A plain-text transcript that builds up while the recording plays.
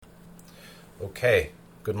Okay,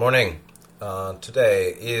 good morning.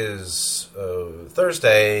 Today is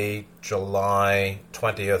Thursday, July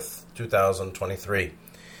 20th, 2023.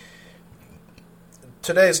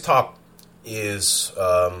 Today's talk is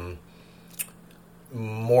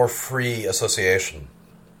more free association,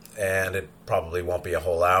 and it probably won't be a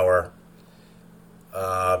whole hour.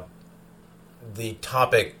 The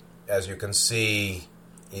topic, as you can see,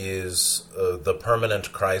 is the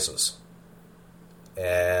permanent crisis.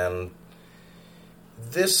 And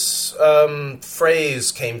this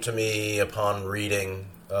phrase came to me upon reading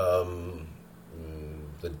the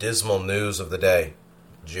dismal news of the day: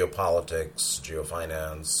 geopolitics,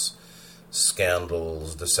 geofinance,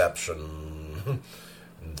 scandals, deception,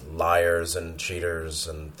 liars and cheaters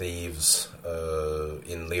and thieves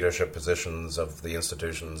in leadership positions of the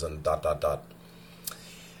institutions, and ...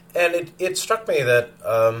 And it struck me that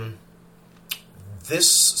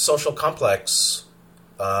this social complex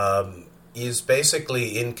is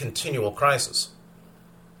basically in continual crisis.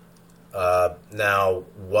 Now,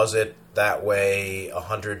 was it that way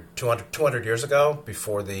 100, 200 years ago,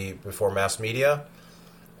 before mass media?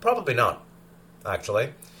 Probably not,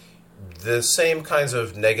 actually. The same kinds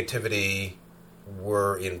of negativity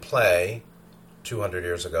were in play 200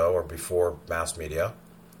 years ago or before mass media.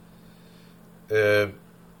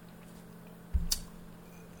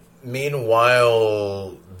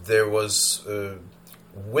 Meanwhile, there was...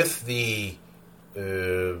 with the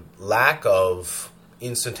lack of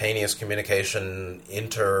instantaneous communication,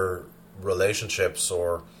 interrelationships,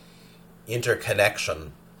 or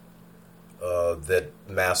interconnection that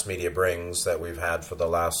mass media brings, that we've had for the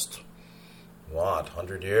last,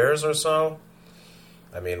 100 years or so?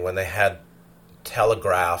 I mean, when they had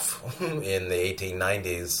telegraph in the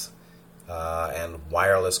 1890s and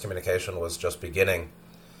wireless communication was just beginning,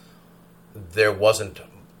 there wasn't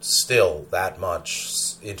still that much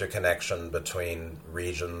interconnection between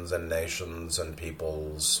regions and nations and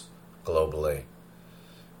peoples globally.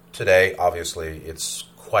 Today, obviously, it's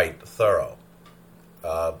quite thorough.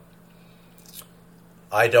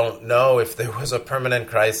 I don't know if there was a permanent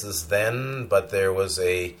crisis then, but there was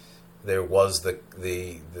the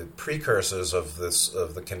precursors of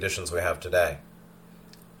the conditions we have today.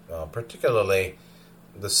 Particularly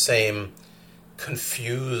the same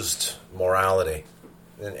confused morality.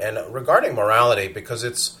 And regarding morality, because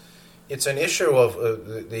it's an issue of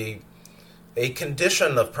a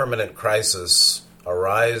condition of permanent crisis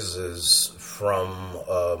arises from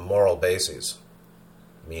moral bases,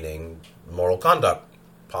 meaning moral conduct,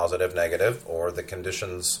 positive, negative, or the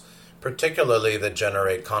conditions particularly that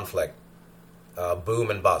generate conflict,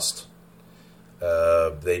 boom and bust.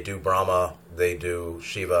 They do Brahma, they do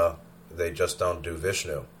Shiva, they just don't do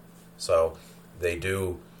Vishnu. So they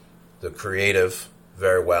do the creative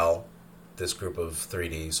very well, this group of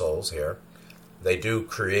 3D souls here. They do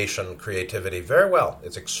creativity very well.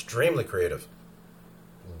 It's extremely creative.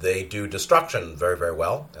 They do destruction very, very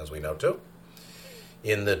well, as we know too.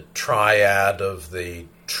 In the triad of the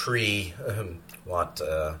tree,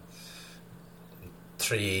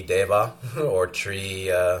 tree deva, or tree,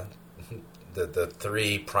 the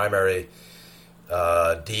three primary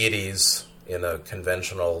deities in a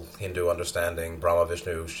conventional Hindu understanding: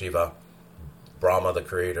 Brahma-Vishnu-Shiva. Brahma, the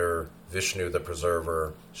creator; Vishnu, the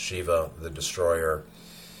preserver; Shiva, the destroyer.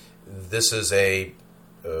 This is a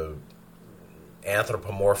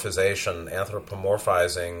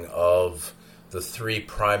anthropomorphizing of the three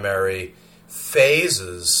primary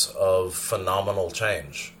phases of phenomenal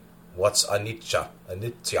change. What's anicca?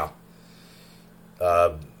 Anitya.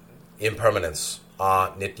 Impermanence.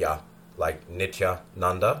 Anitya. Like Nitya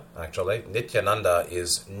Nanda, actually. Nitya Nanda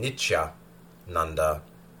is Nitya Nanda,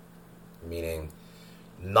 meaning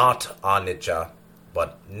not anicca,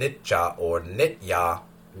 but nitya or nitya,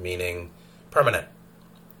 meaning permanent.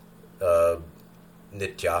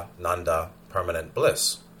 Nitya, nanda, permanent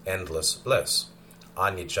bliss, endless bliss.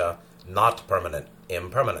 Anicca, not permanent,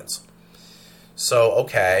 impermanence. So,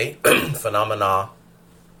 okay, phenomena,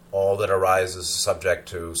 all that arises is subject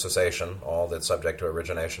to cessation, all that's subject to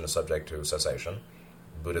origination is subject to cessation.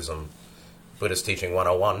 Buddhist teaching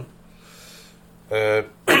 101.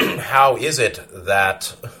 How is it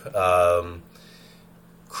that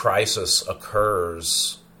crisis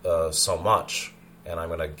occurs so much? And I'm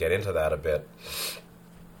going to get into that a bit.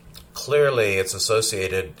 Clearly, it's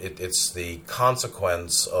associated, it's the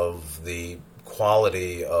consequence of the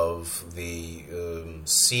quality of the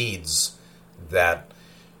seeds that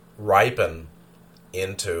ripen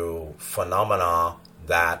into phenomena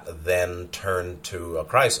that then turn to a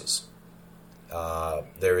crisis.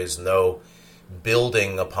 There is no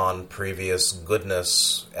building upon previous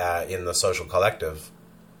goodness in the social collective.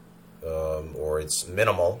 or it's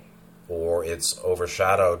minimal, or it's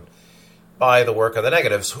overshadowed by the work of the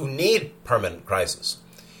negatives who need permanent crisis.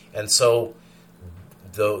 And so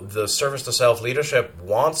the service to self leadership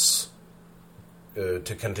wants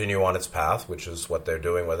to continue on its path, which is what they're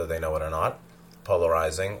doing whether they know it or not,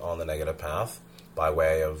 polarizing on the negative path by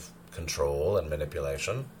way of control and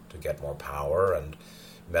manipulation to get more power and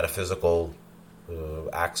metaphysical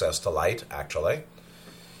access to light, actually.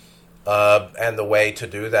 And the way to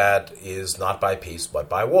do that is not by peace, but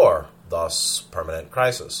by war, thus permanent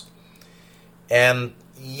crisis. And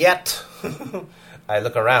yet, I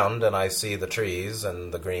look around and I see the trees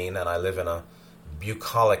and the green, and I live in a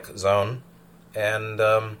bucolic zone, and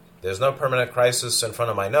there's no permanent crisis in front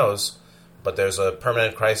of my nose, but there's a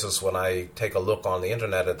permanent crisis when I take a look on the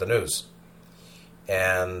internet at the news.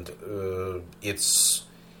 And it's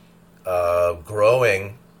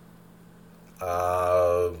growing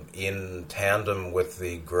in tandem with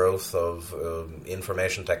the growth of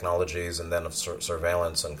information technologies and then of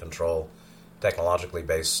surveillance and control, technologically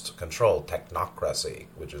based control, technocracy,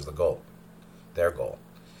 which is the goal, their goal.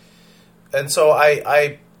 And so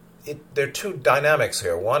there are two dynamics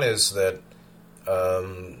here. One is that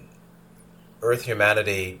Earth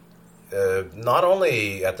humanity, not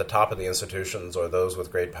only at the top of the institutions or those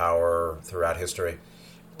with great power throughout history,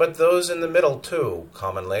 but those in the middle too,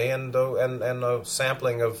 commonly, and a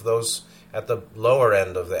sampling of those at the lower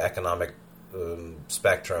end of the economic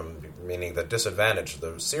spectrum, meaning the disadvantaged,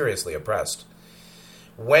 the seriously oppressed.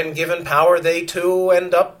 When given power, they too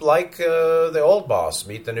end up like the old boss.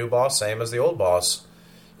 Meet the new boss, same as the old boss,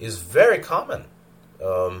 is very common.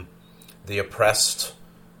 The oppressed,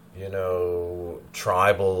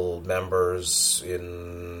 tribal members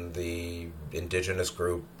in the indigenous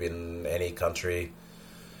group in any country,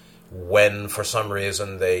 when for some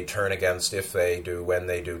reason they turn against, when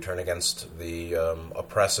they do turn against the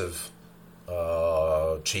oppressive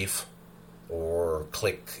chief or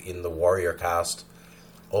clique in the warrior caste,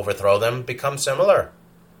 overthrow them, become similar.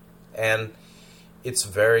 And it's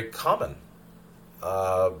very common.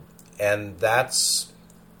 And that's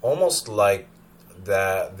almost like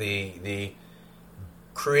the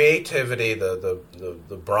creativity,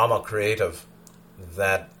 the Brahma creative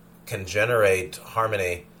that can generate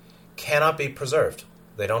harmony cannot be preserved.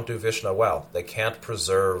 They don't do Vishnu well. They can't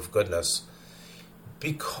preserve goodness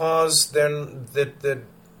because then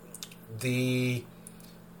the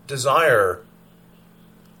desire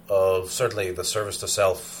of certainly the service to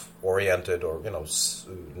self-oriented or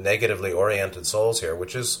negatively oriented souls here,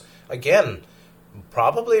 which is again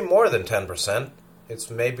probably more than 10%. It's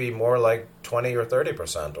maybe more like 20 or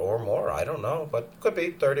 30% or more. I don't know, but could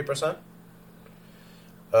be 30%.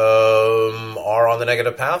 Are on the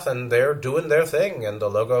negative path, and they're doing their thing, and the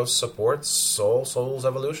Logos supports soul's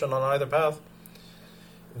evolution on either path.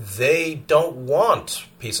 They don't want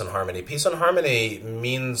peace and harmony. Peace and harmony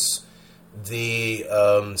means the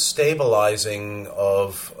stabilizing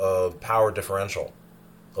of power differential,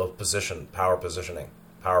 of power positioning,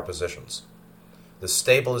 power positions. The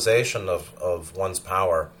stabilization of one's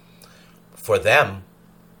power, for them,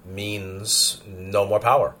 means no more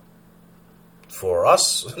power. For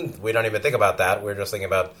us, we don't even think about that. We're just thinking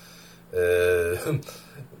about the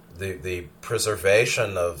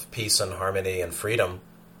preservation of peace and harmony and freedom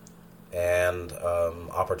and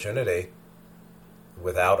opportunity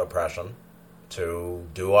without oppression to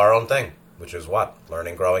do our own thing, which is what?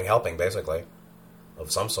 Learning, growing, helping, basically, of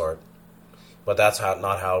some sort. But that's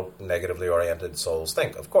not how negatively oriented souls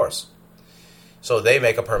think, of course. So they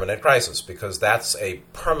make a permanent crisis because that's a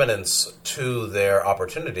permanence to their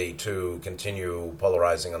opportunity to continue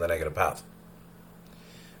polarizing on the negative path.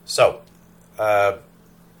 So, but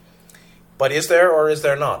is there or is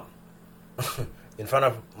there not? In front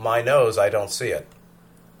of my nose, I don't see it.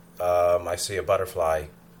 I see a butterfly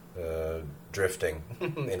drifting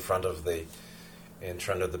in front of the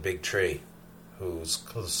big tree, who's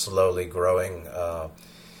slowly growing.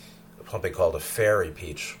 Something called a fairy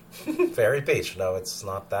peach. Fairy peach. No, it's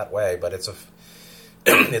not that way, but it's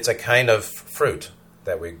a kind of fruit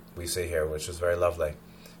that we see here, which is very lovely,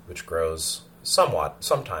 which grows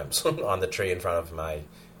sometimes on the tree in front of my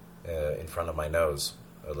nose,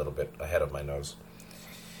 a little bit ahead of my nose.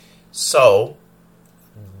 So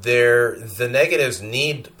the negatives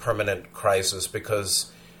need permanent crisis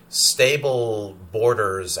because stable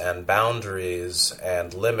borders and boundaries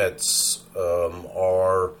and limits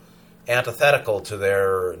are antithetical to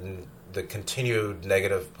the continued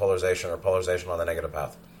negative polarization or polarization on the negative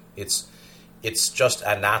path. It's just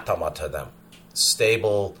anathema to them.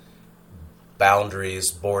 Stable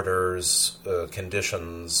boundaries, borders,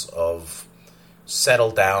 conditions of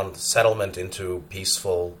settlement into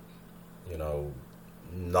peaceful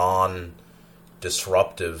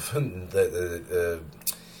non-disruptive,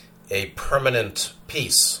 a permanent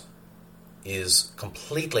peace is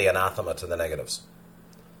completely anathema to the negatives.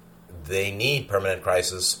 They need permanent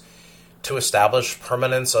crisis to establish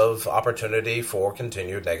permanence of opportunity for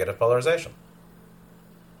continued negative polarization.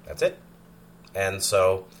 That's it. And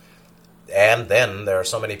then there are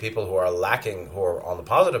so many people who are lacking, who are on the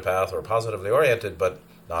positive path or positively oriented, but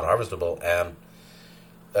not harvestable, and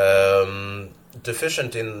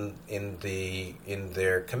deficient in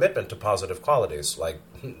their commitment to positive qualities, like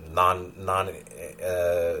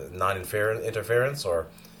non-interference or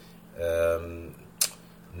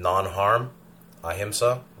non-harm,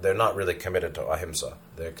 ahimsa. They're not really committed to ahimsa.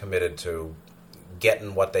 They're committed to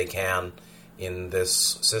getting what they can in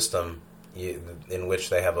this system in which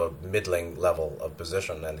they have a middling level of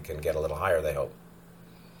position and can get a little higher, they hope.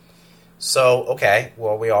 So, okay,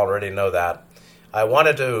 well, we already know that. I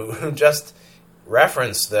wanted to just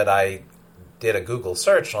reference that I did a Google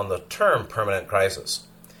search on the term permanent crisis.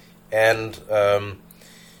 And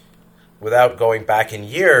without going back in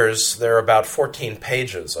years, there are about 14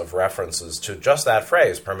 pages of references to just that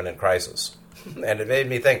phrase, permanent crisis. And it made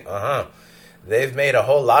me think, they've made a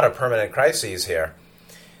whole lot of permanent crises here.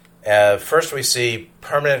 First we see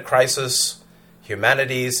permanent crisis,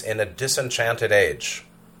 humanities in a disenchanted age.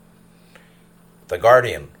 The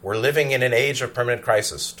Guardian, we're living in an age of permanent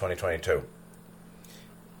crisis, 2022.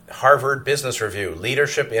 Harvard Business Review,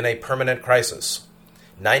 leadership in a permanent crisis.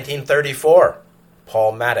 1934,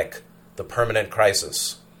 Paul Maddock, the permanent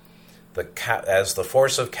crisis. As the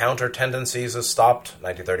force of counter tendencies is stopped,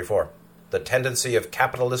 1934. The tendency of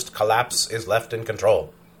capitalist collapse is left in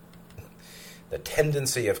control. The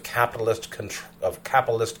tendency of capitalist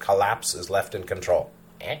collapse is left in control.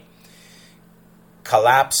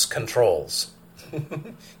 Collapse controls.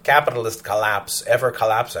 Capitalist collapse, ever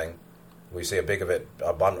collapsing. We see a big of it,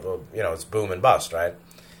 it's boom and bust, right?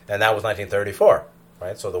 And that was 1934,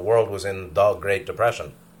 right? So the world was in the Great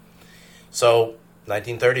Depression. So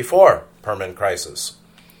 1934, permanent crisis.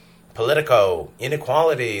 Politico,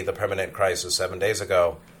 inequality, the permanent crisis 7 days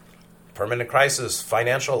ago. Permanent crisis,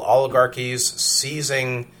 financial oligarchies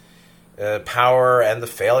seizing power and the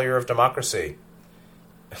failure of democracy.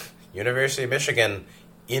 University of Michigan,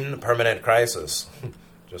 in permanent crisis.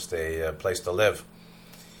 Just a place to live.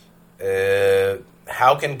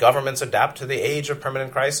 How can governments adapt to the age of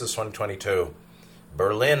permanent crisis, 2022?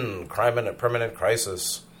 Berlin, permanent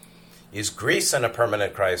crisis. Is Greece in a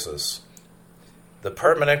permanent crisis? The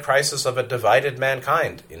permanent crisis of a divided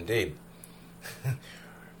mankind, indeed.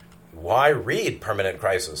 Why read Permanent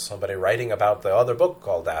Crisis? Somebody writing about the other book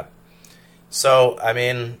called that. So, I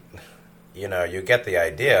mean, you get the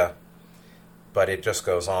idea, but it just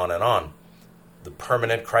goes on and on. The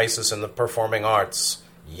permanent crisis in the performing arts.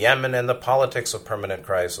 Yemen and the politics of permanent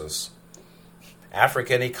crisis.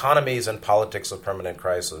 African economies and politics of permanent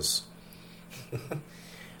crisis.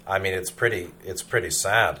 I mean, it's pretty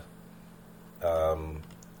sad.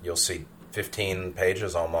 You'll see 15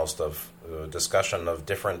 pages almost of discussion of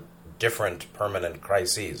different permanent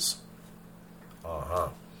crises.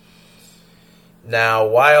 Now,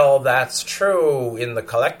 while that's true in the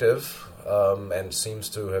collective, and seems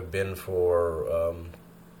to have been for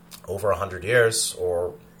over 100 years,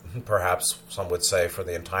 or perhaps some would say for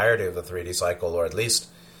the entirety of the 3D cycle, or at least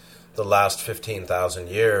the last 15,000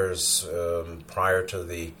 years prior to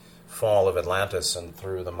the fall of Atlantis and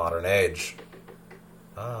through the modern age.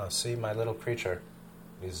 See, my little creature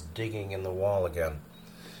is digging in the wall again.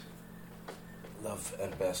 Love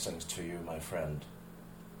and blessings to you, my friend.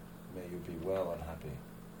 May you be well and happy,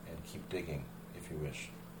 and keep digging if you wish.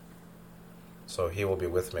 So he will be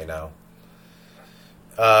with me now.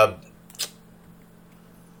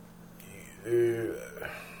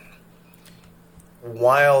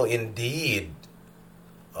 While indeed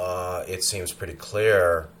it seems pretty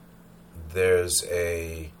clear there's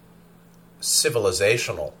a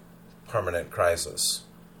civilizational permanent crisis,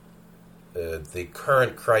 the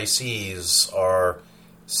current crises are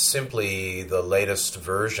simply the latest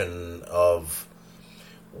version of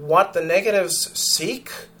what the negatives seek,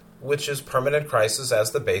 which is permanent crisis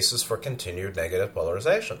as the basis for continued negative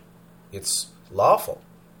polarization. It's lawful.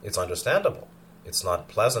 It's understandable. It's not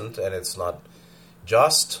pleasant, and it's not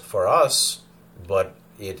just for us, but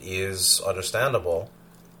it is understandable.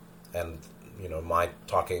 And, my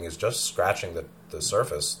talking is just scratching the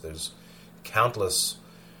surface. There's countless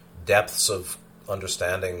depths of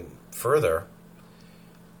understanding further.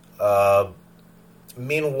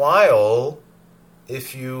 Meanwhile,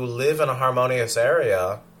 if you live in a harmonious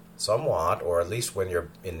area, somewhat, or at least when you're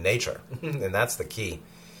in nature, and that's the key,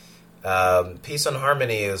 Peace and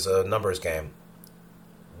harmony is a numbers game.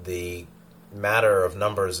 The matter of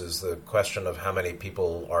numbers is the question of how many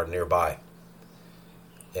people are nearby.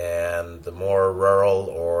 And the more rural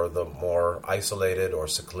or the more isolated or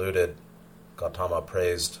secluded, Gautama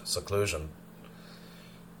praised seclusion,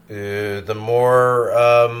 the more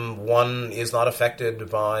one is not affected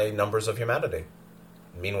by numbers of humanity.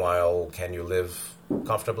 Meanwhile, can you live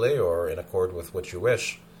comfortably or in accord with what you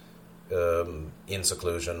wish in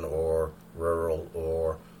seclusion or rural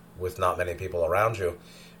or with not many people around you?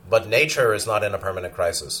 But nature is not in a permanent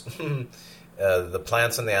crisis. The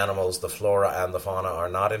plants and the animals, the flora and the fauna are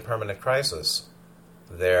not in permanent crisis.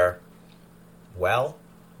 They're, well,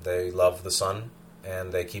 they love the sun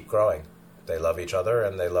and they keep growing. They love each other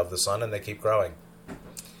and they love the sun and they keep growing.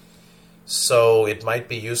 So it might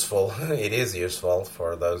be useful, it is useful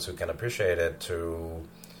for those who can appreciate it to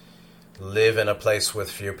live in a place with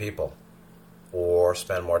few people or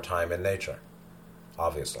spend more time in nature,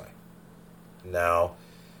 obviously. Now,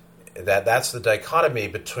 that's the dichotomy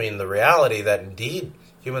between the reality that indeed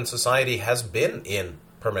human society has been in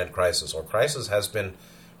permanent crisis, or crisis has been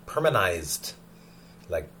permanized,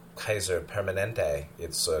 like Kaiser Permanente.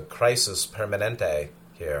 It's a crisis permanente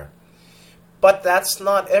here. But that's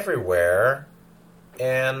not everywhere,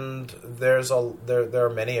 and there are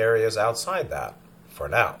many areas outside that for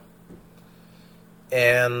now.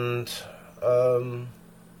 And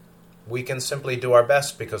we can simply do our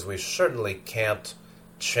best, because we certainly can't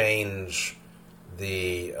change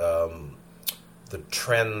the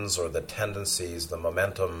trends or the tendencies, the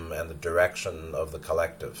momentum and the direction of the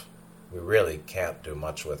collective. We really can't do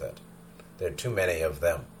much with it. There are too many of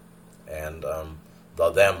them. And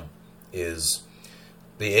the them is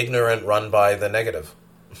the ignorant run by the negative,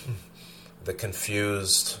 the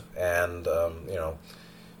confused and,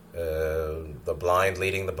 the blind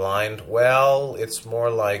leading the blind. Well, it's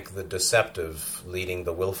more like the deceptive leading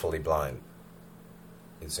the willfully blind,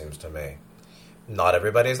 it seems to me. Not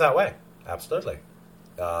everybody's that way, absolutely.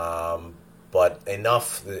 But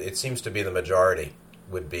enough, it seems to be the majority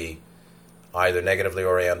would be either negatively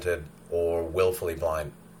oriented or willfully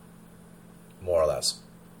blind, more or less,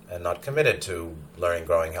 and not committed to learning,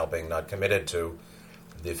 growing, helping, not committed to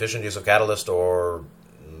the efficient use of catalyst or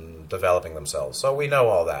developing themselves. So we know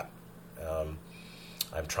all that.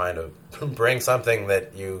 I'm trying to bring something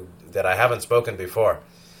that I haven't spoken before,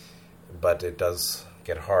 but it does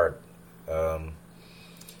get hard.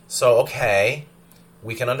 Okay,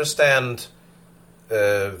 we can understand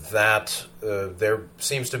that there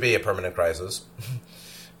seems to be a permanent crisis.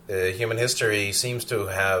 Human history seems to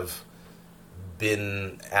have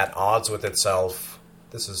been at odds with itself.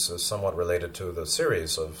 This is somewhat related to the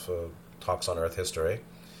series of talks on Earth history.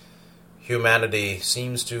 Humanity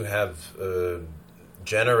seems to have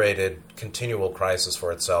generated continual crisis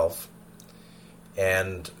for itself,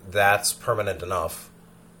 and that's permanent enough.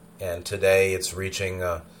 And today it's reaching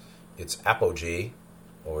its apogee,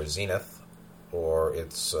 or zenith, or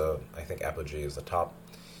its, I think apogee is the top,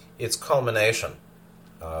 its culmination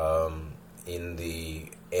in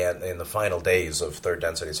the final days of third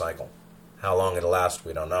density cycle. How long it'll last,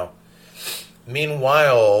 we don't know.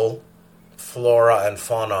 Meanwhile, flora and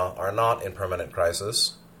fauna are not in permanent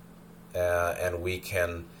crisis, and we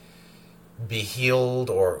can be healed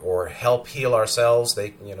or help heal ourselves.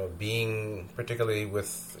 They, being particularly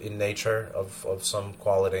in nature of some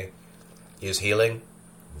quality is healing,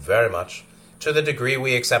 very much, to the degree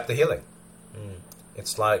we accept the healing.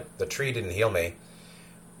 It's like the tree didn't heal me,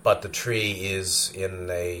 but the tree is in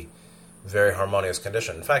a very harmonious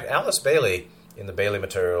condition. In fact, Alice Bailey, in the Bailey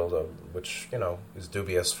material, which, is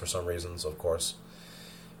dubious for some reasons, of course.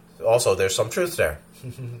 Also, there's some truth there.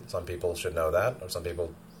 Some people should know that, or some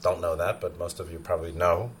people don't know that, but most of you probably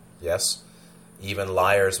know, yes. Even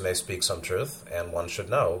liars may speak some truth, and one should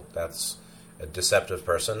know that's a deceptive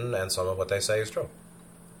person, and some of what they say is true.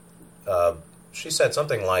 She said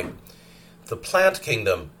something like, the plant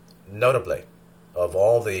kingdom, notably, of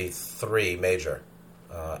all the three major,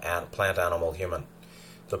 plant, animal, human,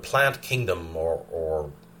 the plant kingdom,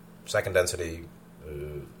 or second density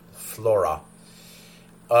flora,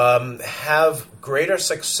 have greater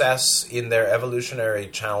success in their evolutionary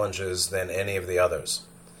challenges than any of the others.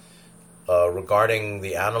 Regarding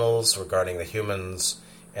the animals, regarding the humans,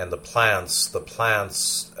 and the plants, the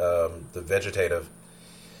vegetative,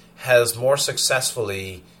 has more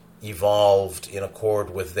successfully evolved in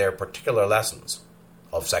accord with their particular lessons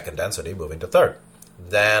of second density moving to third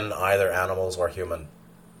than either animals or human.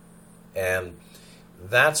 And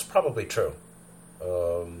that's probably true.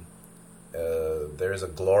 There is a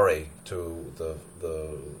glory to the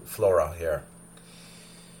flora here.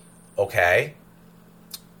 Okay.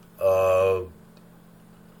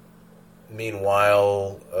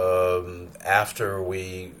 Meanwhile, after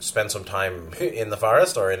we spend some time in the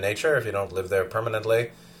forest or in nature, if you don't live there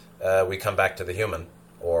permanently, we come back to the human,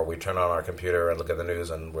 or we turn on our computer and look at the news,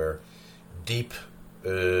 and we're deep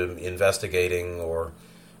investigating or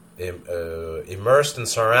immersed and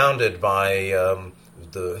surrounded by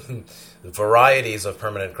the varieties of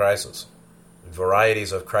permanent crisis.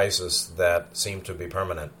 Varieties of crisis that seem to be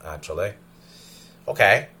permanent, actually.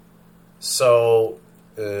 Okay, so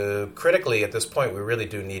critically at this point, we really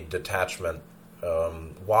do need detachment,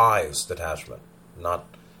 wise detachment, not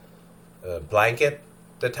blanket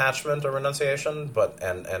detachment or renunciation, but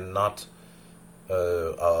and not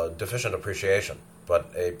deficient appreciation,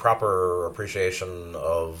 but a proper appreciation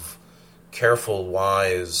of careful,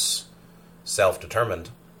 wise,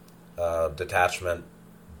 self-determined detachment,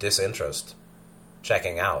 disinterest,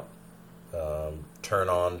 checking out, turn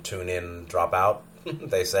on, tune in, drop out,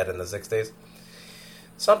 they said in the 60s.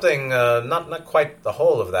 Something, not quite the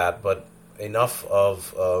whole of that, but enough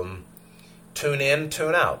of tune in,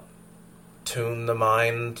 tune out. Tune the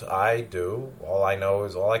mind, I do. All I know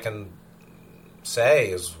is, all I can say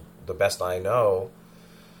is the best I know.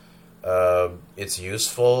 It's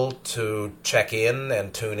useful to check in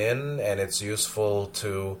and tune in, and it's useful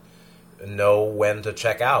to know when to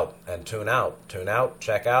check out and tune out,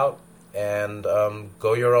 check out, and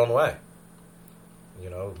go your own way.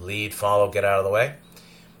 Lead, follow, get out of the way.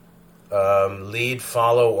 Lead,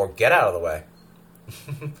 follow, or get out of the way.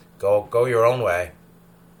 Go your own way.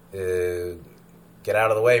 Get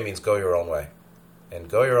out of the way means go your own way. And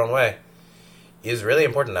go your own way is really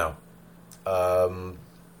important now.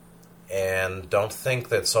 And don't think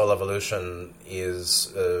that soul evolution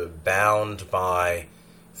is bound by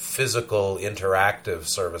physical, interactive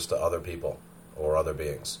service to other people or other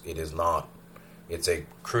beings. It is not. It's a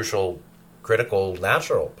crucial, critical,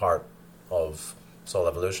 natural part of soul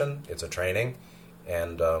evolution. It's a training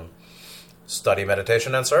and study,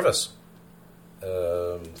 meditation, and service.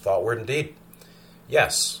 Thought, word, and deed.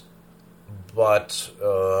 Yes. But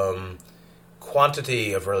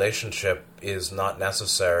quantity of relationship is not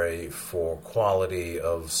necessary for quality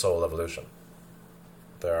of soul evolution.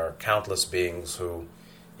 There are countless beings who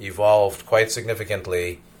evolved quite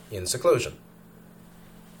significantly in seclusion.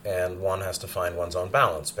 And one has to find one's own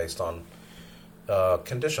balance based on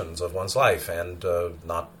conditions of one's life and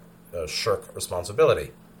not shirk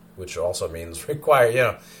responsibility, which also means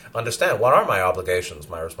understand what are my obligations,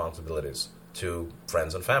 my responsibilities to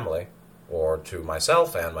friends and family, or to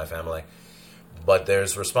myself and my family. But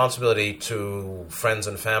there's responsibility to friends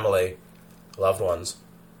and family, loved ones.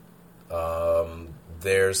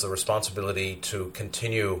 There's the responsibility to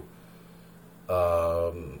continue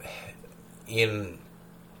in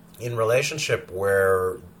relationship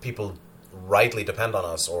where people rightly depend on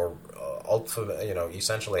us, or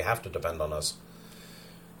essentially have to depend on us.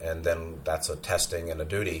 And then that's a testing and a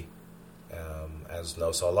duty, as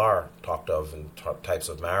No Solar talked of in types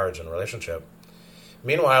of marriage and relationship.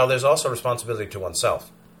 Meanwhile, there's also responsibility to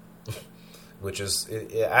oneself, which is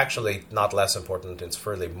actually not less important, it's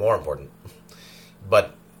fairly more important.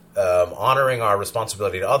 But honoring our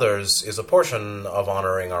responsibility to others is a portion of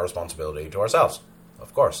honoring our responsibility to ourselves,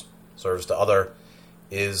 of course. Service to other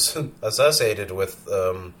is associated with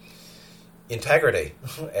integrity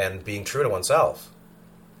and being true to oneself.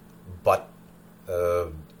 But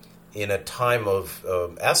in a time of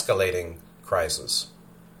escalating crisis,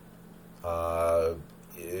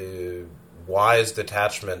 wise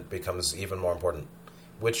detachment becomes even more important,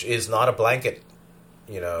 which is not a blanket,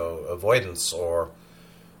 avoidance or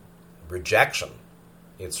rejection.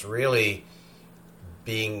 It's really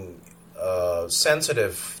being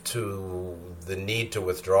sensitive to the need to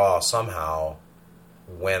withdraw somehow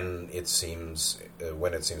when it seems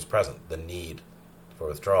present, the need for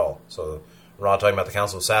withdrawal. So Ra talking about the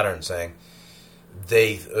Council of Saturn, saying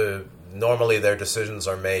they normally their decisions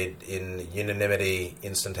are made in unanimity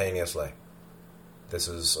instantaneously. This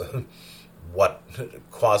is what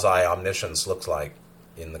quasi-omniscience looks like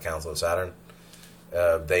in the Council of Saturn.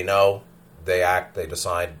 They know, they act, they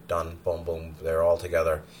decide, done, boom, boom, they're all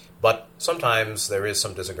together. But sometimes there is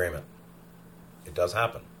some disagreement. It does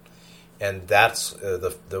happen. And that's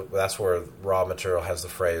that's where Raw material has the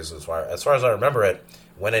phrase, as far as I remember it,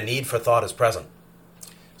 when a need for thought is present.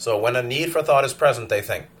 So when a need for thought is present, they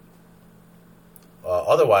think.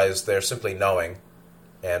 Otherwise, they're simply knowing,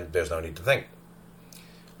 and there's no need to think.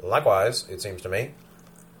 Likewise, it seems to me,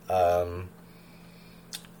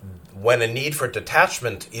 when a need for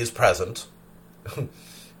detachment is present,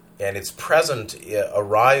 and its present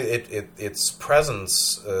its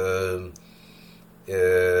presence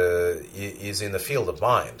is in the field of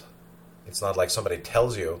mind. It's not like somebody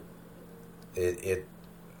tells you,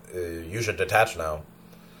 you should detach now.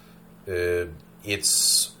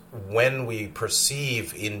 It's when we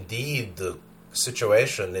perceive indeed the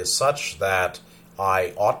situation is such that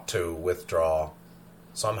I ought to withdraw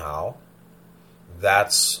somehow,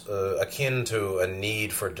 that's akin to a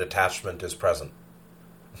need for detachment is present.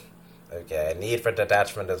 Okay, a need for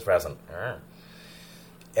detachment is present.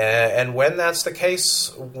 And when that's the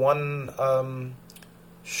case, one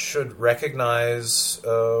should recognize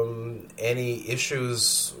any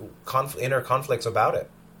issues, inner conflicts about it.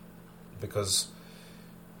 Because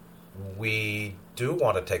we do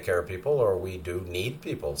want to take care of people, or we do need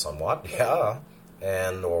people somewhat, yeah,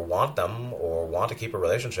 or want them, or want to keep a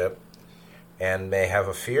relationship, and may have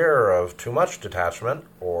a fear of too much detachment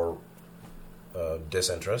or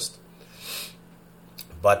disinterest.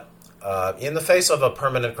 But in the face of a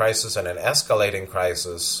permanent crisis and an escalating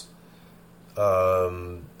crisis,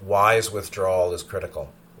 wise withdrawal is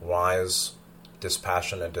critical. Wise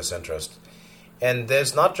dispassionate disinterest. And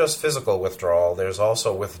there's not just physical withdrawal, there's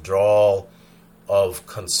also withdrawal of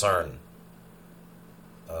concern.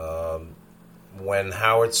 When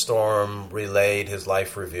Howard Storm relayed his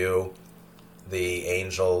life review, the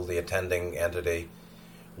angel, the attending entity,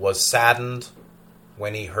 was saddened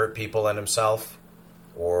when he hurt people and himself,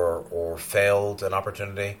 or failed an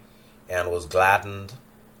opportunity, and was gladdened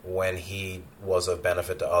when he was of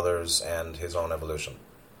benefit to others and his own evolution.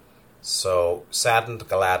 So, saddened,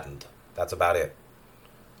 gladdened. That's about it.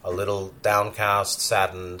 A little downcast,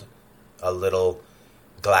 saddened, a little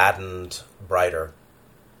gladdened, brighter,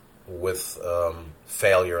 with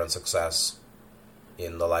failure and success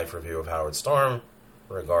in the life review of Howard Storm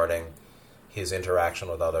regarding his interaction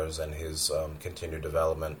with others and his continued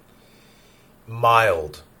development.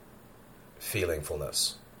 Mild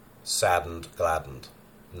feelingfulness, saddened, gladdened,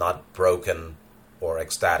 not broken or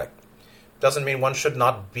ecstatic. Doesn't mean one should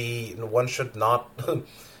not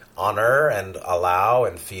honor and allow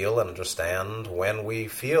and feel and understand when we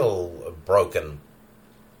feel broken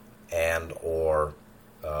and or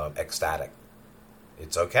ecstatic.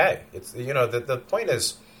 It's okay. It's the point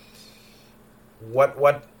is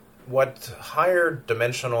what higher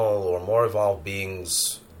dimensional or more evolved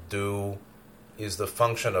beings do is the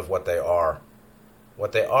function of what they are.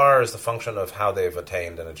 What they are is the function of how they've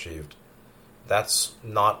attained and achieved. That's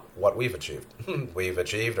not what we've achieved. We've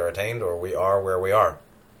achieved or attained, or we are where we are.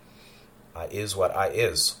 I is what I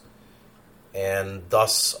is. And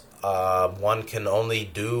thus, one can only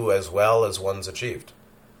do as well as one's achieved.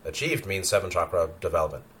 Achieved means 7 chakra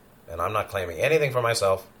development. And I'm not claiming anything for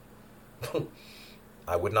myself.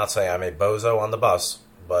 I would not say I'm a bozo on the bus,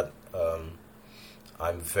 but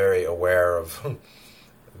I'm very aware of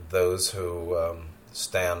those who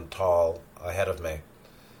stand tall ahead of me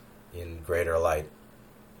in greater light.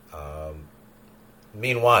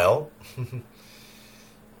 Meanwhile,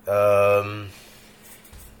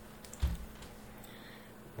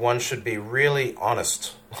 one should be really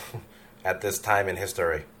honest at this time in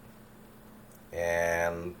history.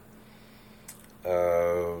 And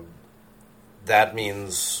that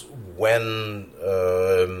means when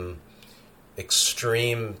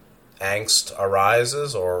extreme angst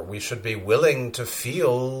arises, or we should be willing to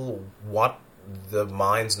feel what the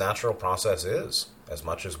mind's natural process is, as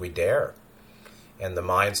much as we dare. And the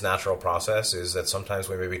mind's natural process is that sometimes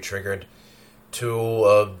we may be triggered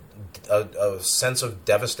to a sense of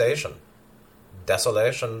devastation.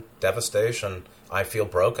 Desolation, devastation, I feel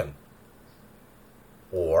broken.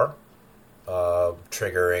 Or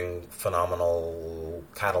triggering phenomenal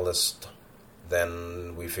catalyst,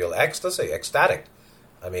 then we feel ecstasy, ecstatic.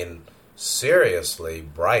 I mean, seriously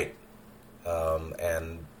bright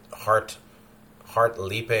and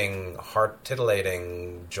heart-leaping,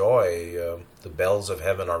 heart-titillating joy. The bells of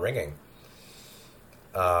heaven are ringing.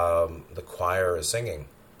 The choir is singing.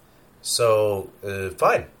 So,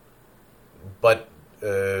 fine. But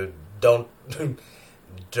don't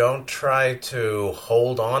try to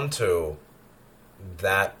hold on to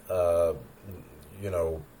that,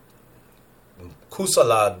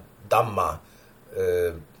 kusala dhamma,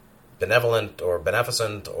 benevolent or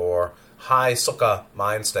beneficent or high sukha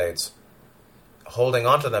mind states. Holding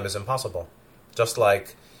on to them is impossible. Just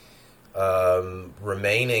like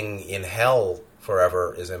remaining in hell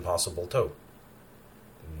forever is impossible too.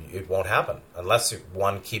 It won't happen unless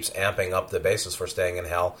one keeps amping up the basis for staying in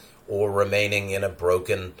hell or remaining in a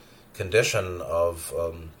broken condition of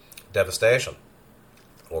devastation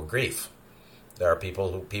or grief. There are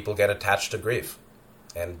people get attached to grief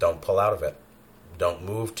and don't pull out of it, don't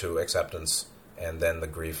move to acceptance, and then the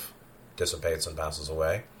grief dissipates and passes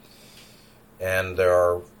away. And there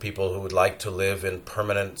are people who would like to live in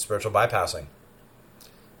permanent spiritual bypassing,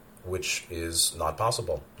 which is not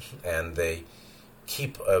possible. And they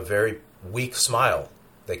keep a very weak smile.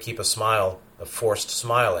 They keep a smile of forced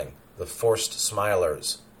smiling, the forced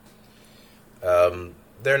smilers.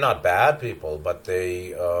 They're not bad people, but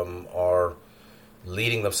they are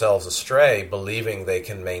leading themselves astray, believing they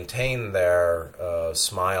can maintain their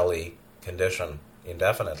smiley condition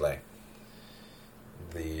indefinitely.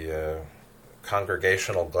 The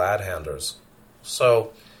congregational glad-handers.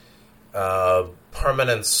 So,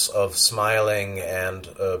 permanence of smiling and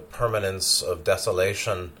permanence of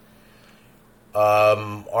desolation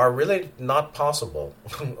are really not possible.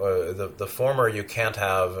 The former you can't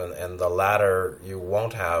have, and the latter you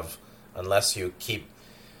won't have unless you keep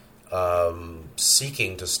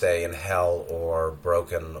seeking to stay in hell or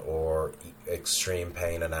broken or extreme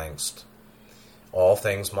pain and angst. All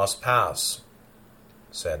things must pass,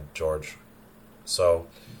 said George. So,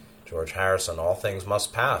 George Harrison, all things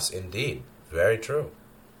must pass. Indeed, very true.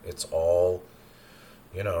 It's all,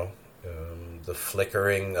 the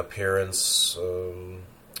flickering appearance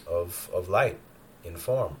of light in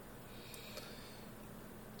form.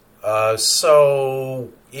 So,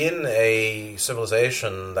 in a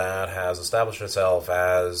civilization that has established itself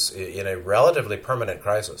as in a relatively permanent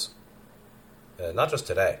crisis, not just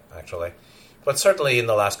today, actually, but certainly in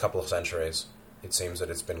the last couple of centuries, it seems that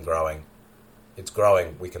it's been growing. It's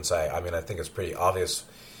growing, we can say. I mean, I think it's pretty obvious.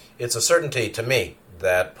 It's a certainty to me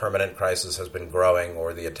that permanent crisis has been growing,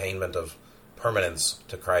 or the attainment of permanence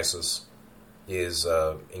to crisis is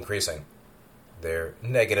increasing. Their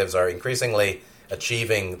negatives are increasingly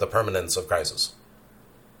achieving the permanence of crisis.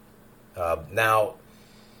 Now,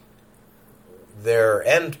 their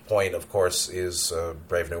end point, of course, is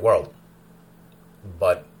Brave New World.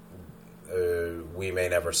 But we may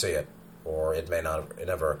never see it, or it may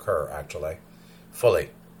never occur, actually, fully.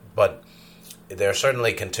 But they're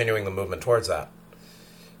certainly continuing the movement towards that.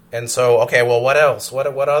 And so, okay, well, what else? What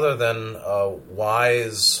other than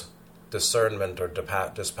wise discernment or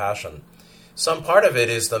dispassion? Some part of it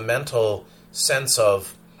is the mental sense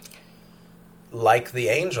of, like the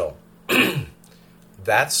angel,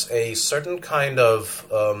 that's a certain kind of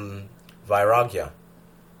vairagya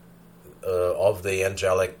of the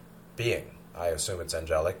angelic being. I assume it's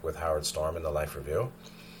angelic with Howard Storm in the Life Review.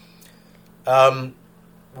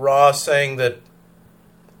 Ra saying that,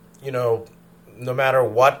 no matter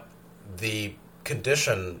what the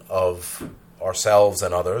condition of ourselves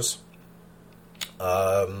and others,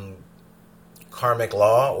 karmic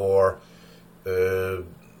law or the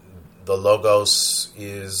logos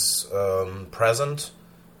is present,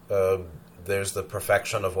 there's the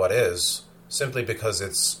perfection of what is, simply because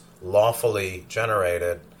it's lawfully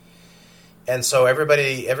generated. And so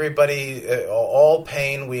everybody, all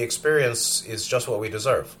pain we experience is just what we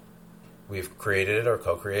deserve. We've created it or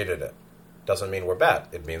co-created it. Doesn't mean we're bad.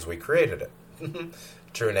 It means we created it.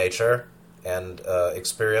 True nature and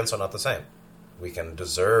experience are not the same. We can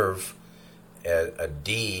deserve a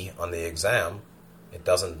D on the exam. It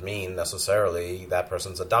doesn't mean necessarily that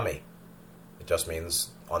person's a dummy. It just means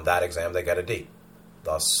on that exam they get a D.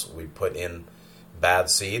 Thus, we put in bad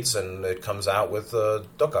seeds and it comes out with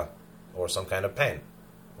dukkha, or some kind of pain,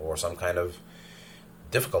 or some kind of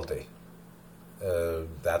difficulty.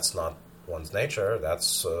 That's not one's nature.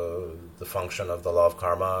 That's the function of the law of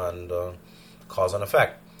karma and cause and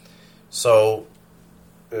effect. So,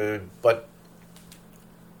 but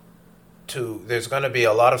there's going to be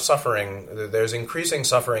a lot of suffering. There's increasing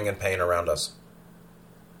suffering and pain around us.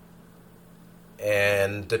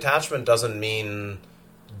 And detachment doesn't mean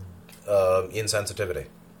insensitivity.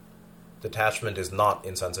 Detachment is not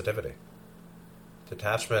insensitivity.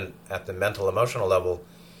 Detachment at the mental, emotional level,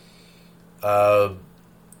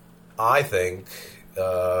 I think,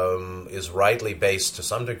 is rightly based to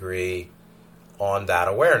some degree on that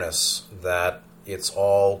awareness that it's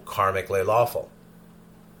all karmically lawful.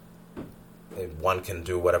 One can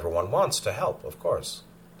do whatever one wants to help, of course,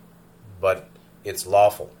 but it's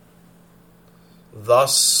lawful.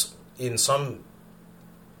 Thus, in some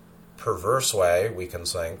perverse way, we can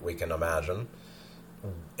imagine,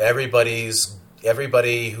 everybody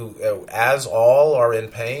who, as all are in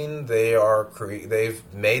pain, they've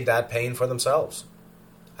made that pain for themselves.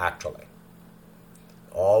 Actually,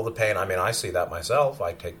 all the pain. I mean, I see that myself.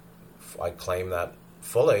 I claim that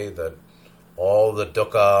fully. That all the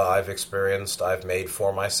dukkha I've experienced, I've made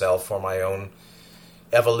for myself, for my own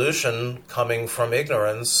evolution, coming from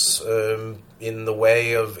ignorance, in the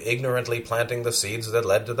way of ignorantly planting the seeds that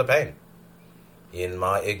led to the pain. In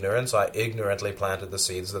my ignorance, I ignorantly planted the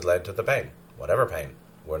seeds that led to the pain, whatever pain,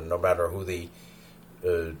 no matter who the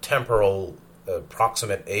temporal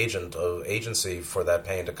proximate agency for that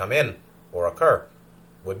pain to come in or occur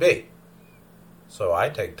would be. So I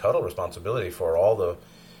take total responsibility for all the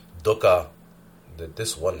dukkha that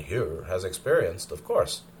this one here has experienced, of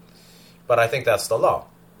course. But I think that's the law,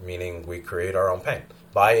 meaning we create our own pain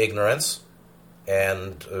by ignorance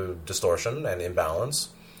and distortion and imbalance,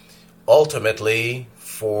 ultimately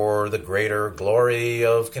for the greater glory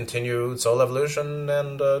of continued soul evolution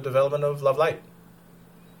and development of love light.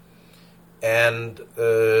 And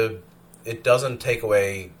it doesn't take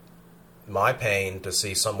away my pain to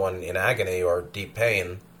see someone in agony or deep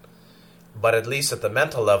pain, but at least at the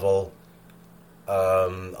mental level,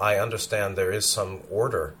 I understand there is some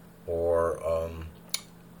order or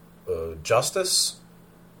justice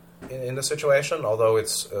in the situation, although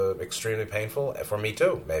it's extremely painful for me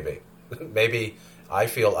too, maybe. Maybe I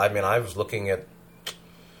was looking at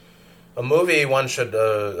a movie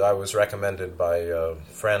I was recommended by a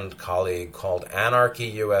friend, colleague, called Anarchy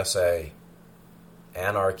USA.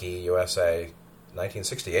 Anarchy USA,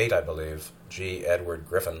 1968, I believe, G. Edward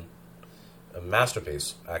Griffin. A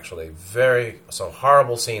masterpiece, actually. Some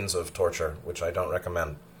horrible scenes of torture, which I don't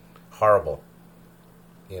recommend. Horrible.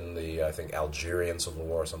 In the, I think, Algerian Civil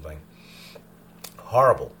War or something.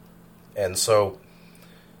 Horrible. And so,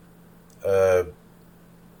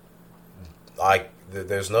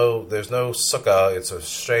 there's no sukha, it's a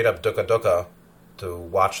straight up dukkha to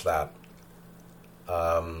watch that.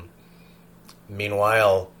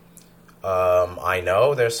 Meanwhile, I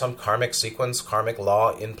know there's some karmic sequence, karmic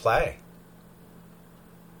law in play.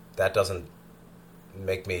 That doesn't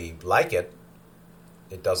make me like it.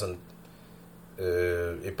 It doesn't,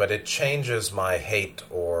 but it changes my hate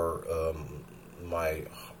or my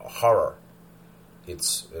horror.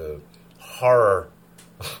 It's horror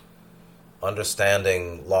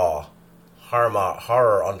understanding law.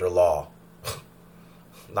 Horror under law.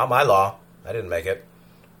 Not my law. I didn't make it.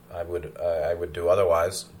 I would do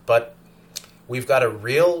otherwise. But we've got a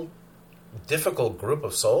real difficult group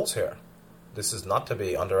of souls here. This is not to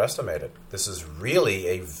be underestimated. This is really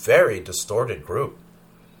a very distorted group.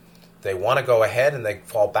 They want to go ahead and they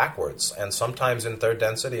fall backwards. And sometimes in third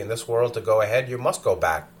density in this world, to go ahead, you must go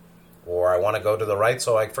back. Or I want to go to the right,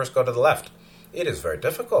 so I first go to the left. It is very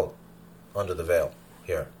difficult under the veil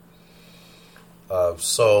here.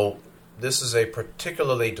 So this is a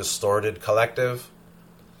particularly distorted collective.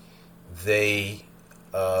 They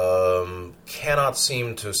cannot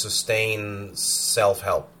seem to sustain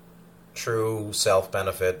self-help, true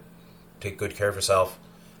self-benefit, take good care of yourself.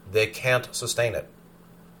 They can't sustain it.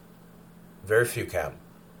 Very few can.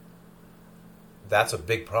 That's a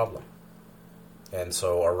big problem. And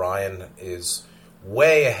so Orion is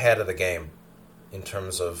way ahead of the game in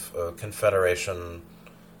terms of confederation,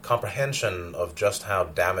 comprehension of just how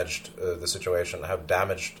damaged the situation,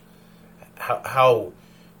 how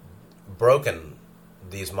broken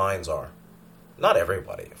these minds are. Not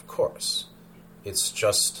everybody, of course. It's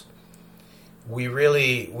just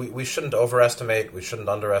we shouldn't overestimate, we shouldn't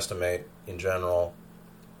underestimate in general.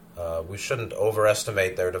 We shouldn't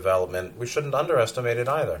overestimate their development. We shouldn't underestimate it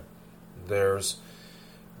either. There's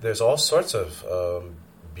all sorts of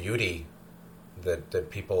beauty that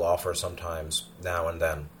people offer sometimes now and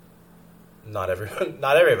then. Not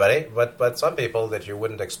everybody, but some people that you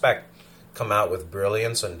wouldn't expect come out with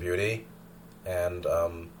brilliance and beauty and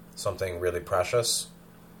something really precious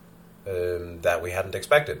that we hadn't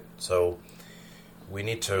expected. So we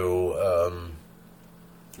need to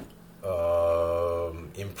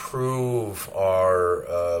improve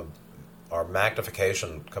our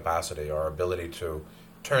magnification capacity, our ability to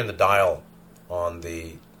turn the dial on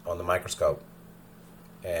the microscope,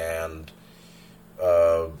 and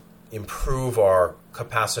improve our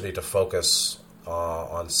capacity to focus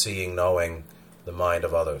on seeing, knowing the mind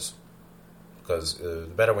of others. Because the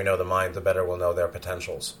better we know the mind, the better we'll know their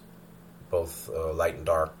potentials, both light and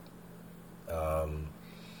dark,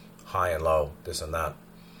 high and low, this and that.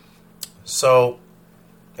 So,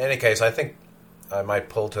 in any case, I think I might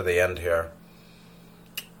pull to the end here.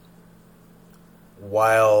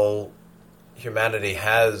 While humanity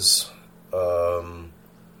has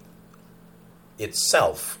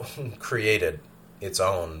itself created its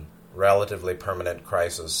own relatively permanent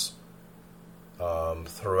crisis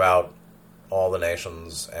throughout all the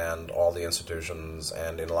nations and all the institutions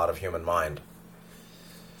and in a lot of human mind,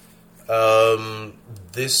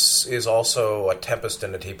 this is also a tempest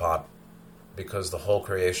in a teapot, because the whole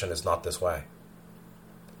creation is not this way.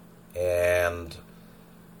 And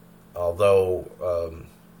although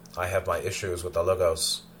I have my issues with the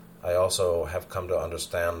Logos, I also have come to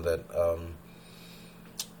understand that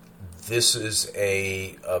this is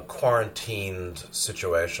a quarantined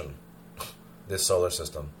situation. this solar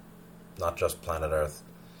system, not just planet Earth.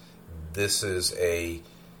 This is a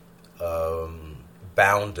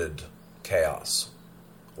bounded chaos,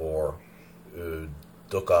 or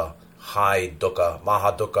dukkha, high dukkha,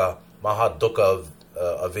 maha dukkha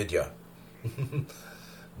avidya.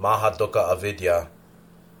 Maha dukkha avidya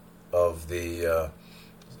of the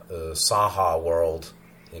Saha world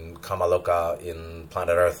in Kamaloka in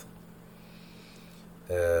planet Earth.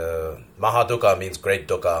 Maha dukkha means great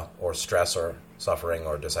dukkha, or stress, or suffering,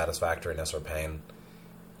 or dissatisfactoriness, or pain,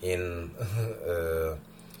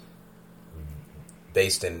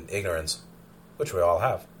 based in ignorance, which we all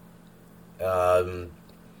have.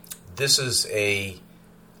 This is an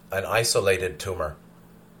isolated tumor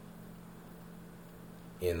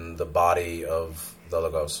in the body of the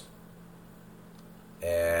Logos,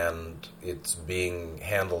 and it's being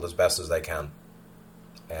handled as best as they can.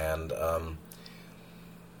 And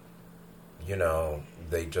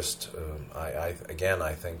they just I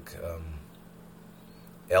think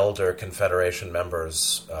elder Confederation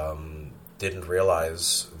members didn't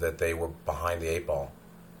realize that they were behind the eight ball.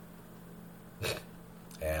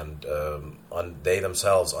 And they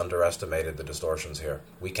themselves underestimated the distortions here.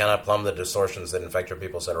 We cannot plumb the distortions that infect your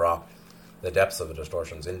people, said Ra. The depths of the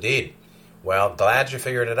distortions. Indeed. Well, glad you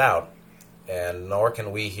figured it out, and nor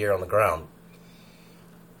can we here on the ground.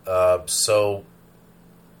 A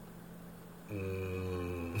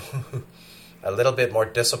little bit more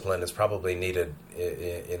discipline is probably needed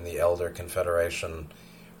in the Elder Confederation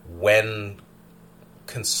when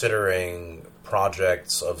considering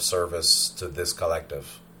projects of service to this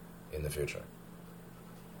collective in the future.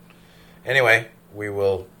 Anyway, we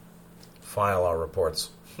will file our reports,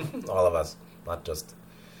 all of us, not just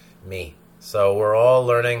me. So we're all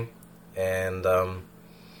learning, and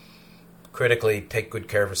critically take good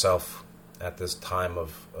care of yourself at this time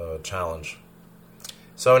of challenge.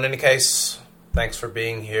 So in any case, thanks for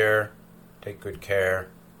being here. Take good care.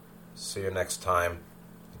 See you next time.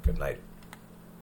 Good night.